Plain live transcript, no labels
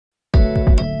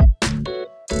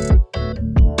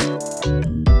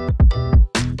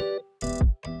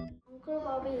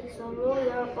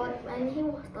when he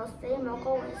was the same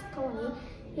goal as Tony,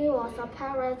 he was a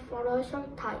pirate for a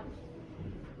short time.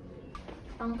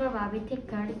 Uncle Bobby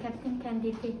tickled Captain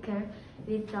Candy Tickle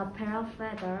with a pair of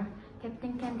feathers.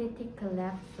 Captain Candy Tickle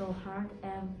laughed so hard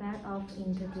and fell off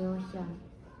into the ocean.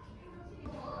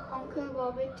 Uncle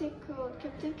Bobby tickled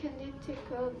Captain Candy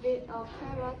Tickle with a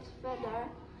parrot's feather.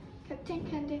 Captain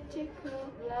Candy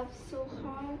Tickle laughed so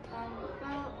hard and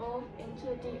fell off into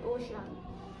the ocean.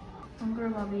 Uncle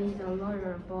Bobby is a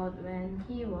lawyer, but when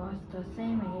he was the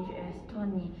same age as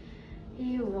Tony,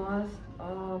 he was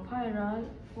a pirate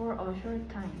for a short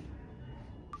time.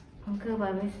 Uncle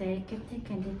Bobby said Captain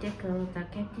Candy Tickle. The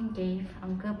captain gave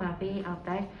Uncle Bobby a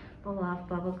bag full of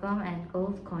bubblegum and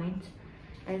gold coins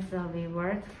as a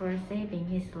reward for saving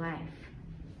his life.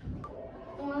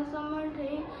 One summer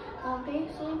day, a big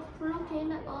ship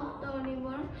floated off the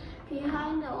river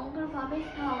behind Uncle Bobby's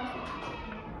house.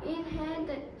 It had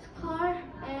a skull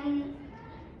and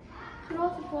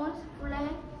crossbones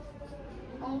flag.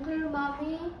 Uncle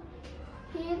Bobby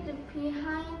hid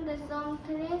behind some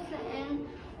trees and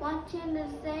watched the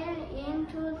sail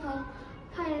into the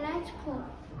pirate's cove.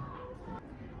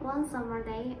 One summer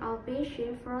day, a big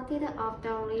ship floated off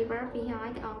the river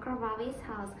behind Uncle Bobby's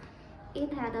house.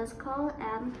 It had a skull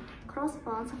and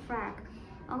crossbones flag.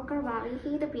 Uncle Bobby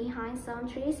hid behind some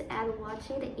trees and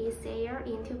watched it sail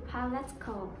into Pirate's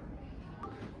Cove.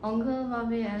 Uncle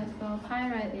Bobby asked the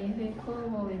pirate if he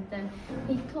could go with them.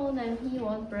 He told them he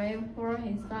was brave for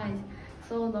his size.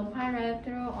 So the pirate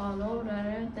threw a rope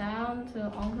ladder down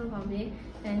to Uncle Bobby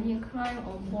and he climbed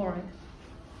aboard.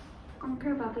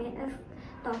 Uncle Bobby asked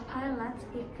the pirates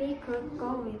if he could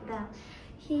go with them.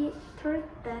 He told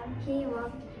them he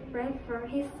was brave for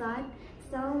his size,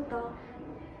 so the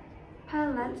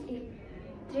pirates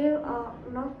threw a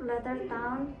rope ladder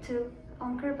down to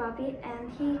Uncle Bobby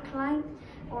and he climbed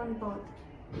on board.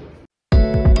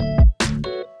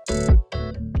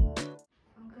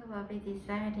 Uncle Bobby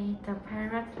decided the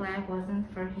pirate flag wasn't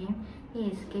for him. He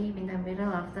escaped in the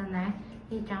middle of the night.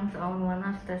 He jumped on one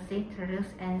of the sea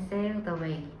turtles and sailed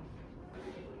away.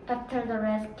 After the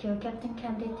rescue, Captain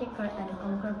Candy Tickle and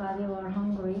Uncle Bobby were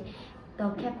hungry. The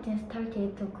captain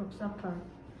started to cook supper.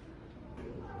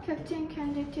 Captain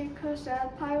Candy Tickle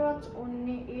said pirates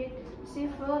only eat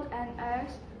seafood and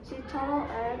eggs, sea turtle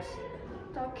eggs.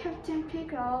 The captain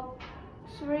picked up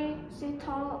 3 sea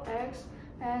turtle eggs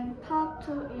and popped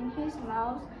 2 in his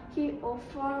mouth. He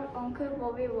offered Uncle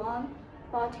Bobby one,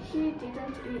 but he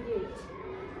didn't eat it.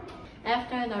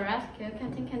 After the rescue,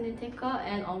 Captain Candy Tickle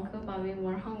and Uncle Bobby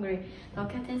were hungry. The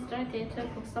captain started to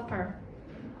cook supper.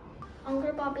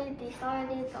 Uncle Bobby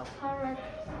decided the pirate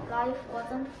life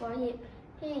wasn't for him.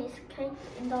 He escaped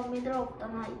in the middle of the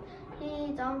night.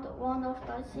 He jumped one of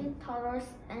the sea turtles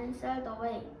and sailed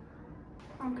away.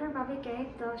 Uncle Bobby gave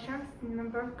the sharks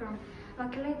cinnamon bubblegum.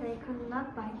 Luckily, they could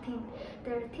not bite him.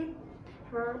 Their teeth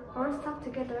were all stuck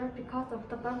together because of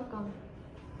the bubblegum.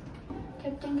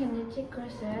 Captain Candy Tickle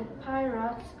said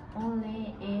pirates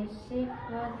only eat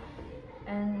seafood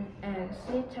and eggs,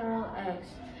 sea turtle eggs.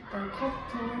 The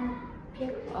captain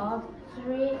picked up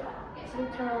 3 sea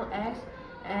turtle eggs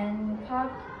and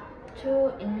popped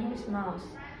 2 in his mouth.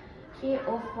 He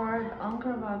offered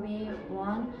Uncle Bobby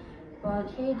one, but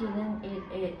he didn't eat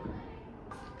it.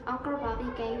 Uncle Bobby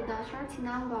gave the sharks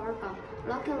cinnamon bubblegum.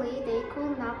 Luckily, they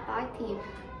could not bite him.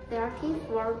 Their teeth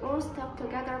were all stuck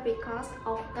together because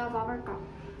of the bubblegum.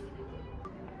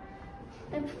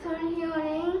 After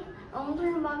hearing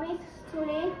Uncle Bobby's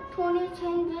story, Tony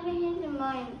changed his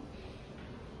mind.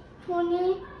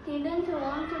 Tony didn't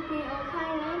want to be a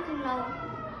pirate now.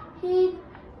 He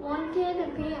wanted to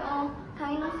be a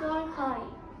dinosaur guy.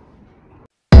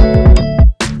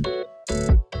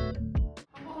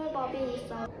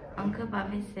 Uncle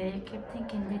Bobby said Captain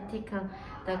Candy Tickle.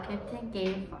 The captain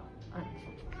gave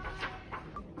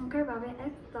Uncle Bobby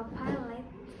asked the pilot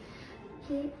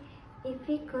if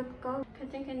he could go.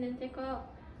 Captain Candy Tickle.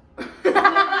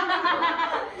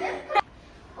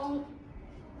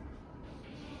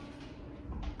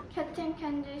 Captain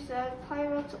Candy said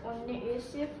pirates only eat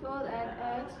seafood and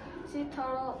eggs, sea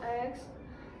turtle eggs.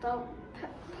 The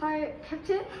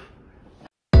captain